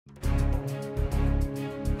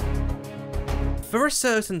For a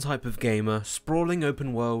certain type of gamer, sprawling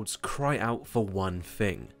open worlds cry out for one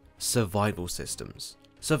thing: survival systems.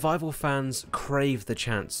 Survival fans crave the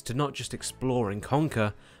chance to not just explore and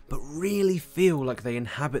conquer, but really feel like they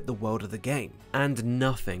inhabit the world of the game. And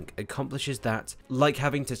nothing accomplishes that like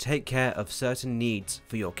having to take care of certain needs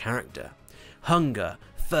for your character. Hunger,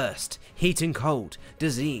 thirst, heat and cold,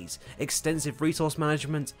 disease, extensive resource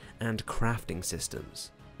management, and crafting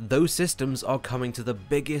systems. Those systems are coming to the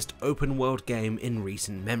biggest open world game in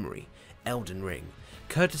recent memory, Elden Ring,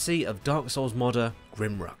 courtesy of Dark Souls modder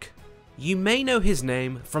Grimrock. You may know his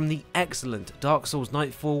name from the excellent Dark Souls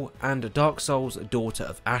Nightfall and Dark Souls Daughter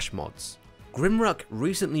of Ash mods. Grimrock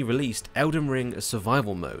recently released Elden Ring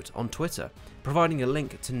Survival Mode on Twitter, providing a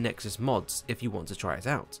link to Nexus mods if you want to try it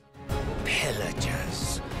out.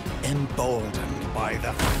 Pillagers, emboldened by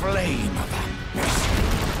the flame of ambition.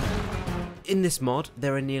 In this mod,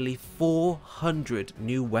 there are nearly 400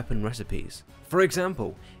 new weapon recipes. For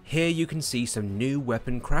example, here you can see some new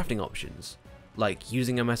weapon crafting options, like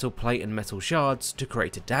using a metal plate and metal shards to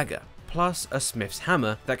create a dagger, plus a smith's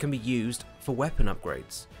hammer that can be used for weapon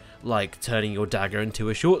upgrades, like turning your dagger into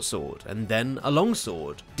a short sword and then a long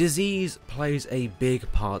sword. Disease plays a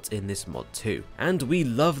big part in this mod too, and we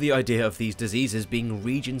love the idea of these diseases being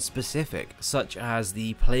region specific, such as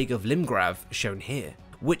the Plague of Limgrav shown here,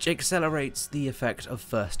 which accelerates the effect of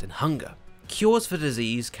thirst and hunger. Cures for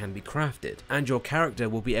disease can be crafted, and your character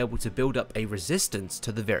will be able to build up a resistance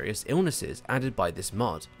to the various illnesses added by this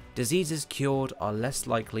mod. Diseases cured are less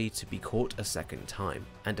likely to be caught a second time,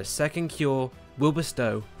 and a second cure will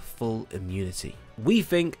bestow full immunity. We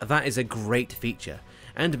think that is a great feature,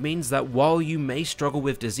 and means that while you may struggle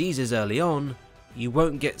with diseases early on, you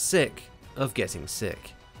won't get sick of getting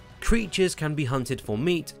sick. Creatures can be hunted for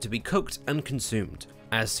meat to be cooked and consumed.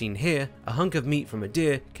 As seen here, a hunk of meat from a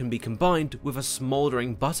deer can be combined with a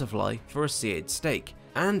smouldering butterfly for a seared steak,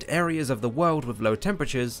 and areas of the world with low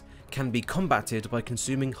temperatures can be combated by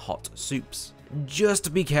consuming hot soups.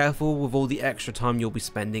 Just be careful with all the extra time you'll be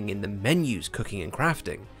spending in the menus cooking and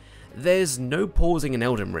crafting. There's no pausing in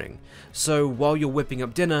Elden Ring, so while you're whipping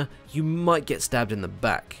up dinner, you might get stabbed in the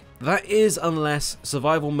back. That is unless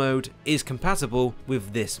survival mode is compatible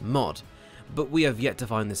with this mod, but we have yet to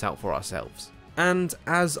find this out for ourselves. And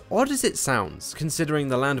as odd as it sounds, considering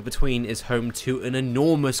the land between is home to an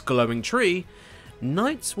enormous glowing tree,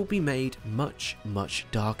 nights will be made much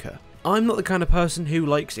darker. I'm not the kind of person who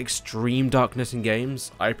likes extreme darkness in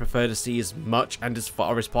games. I prefer to see as much and as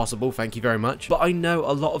far as possible, thank you very much. But I know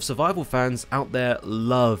a lot of survival fans out there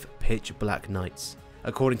love pitch black nights.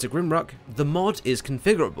 According to Grimrock, the mod is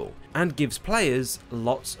configurable and gives players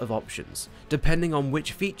lots of options, depending on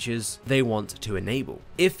which features they want to enable.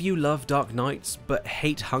 If you love dark nights but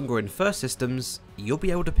hate hunger and thirst systems, you'll be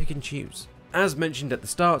able to pick and choose. As mentioned at the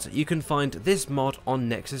start, you can find this mod on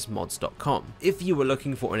nexusmods.com if you were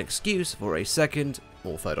looking for an excuse for a second,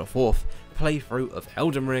 or third or fourth, playthrough of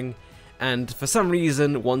Elden Ring, and for some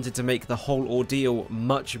reason wanted to make the whole ordeal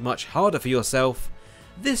much harder for yourself.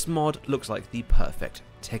 This mod looks like the perfect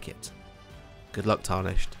ticket. Good luck,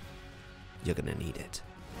 Tarnished. You're gonna need it.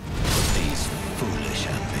 Put these foolish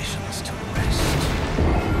ambitions to rest.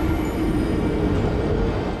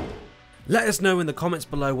 Let us know in the comments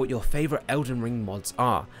below what your favourite Elden Ring mods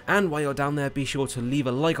are, and while you're down there, be sure to leave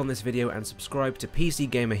a like on this video and subscribe to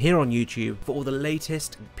PC Gamer here on YouTube for all the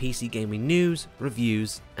latest PC gaming news,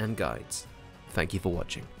 reviews, and guides. Thank you for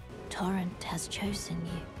watching. Torrent has chosen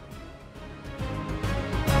you.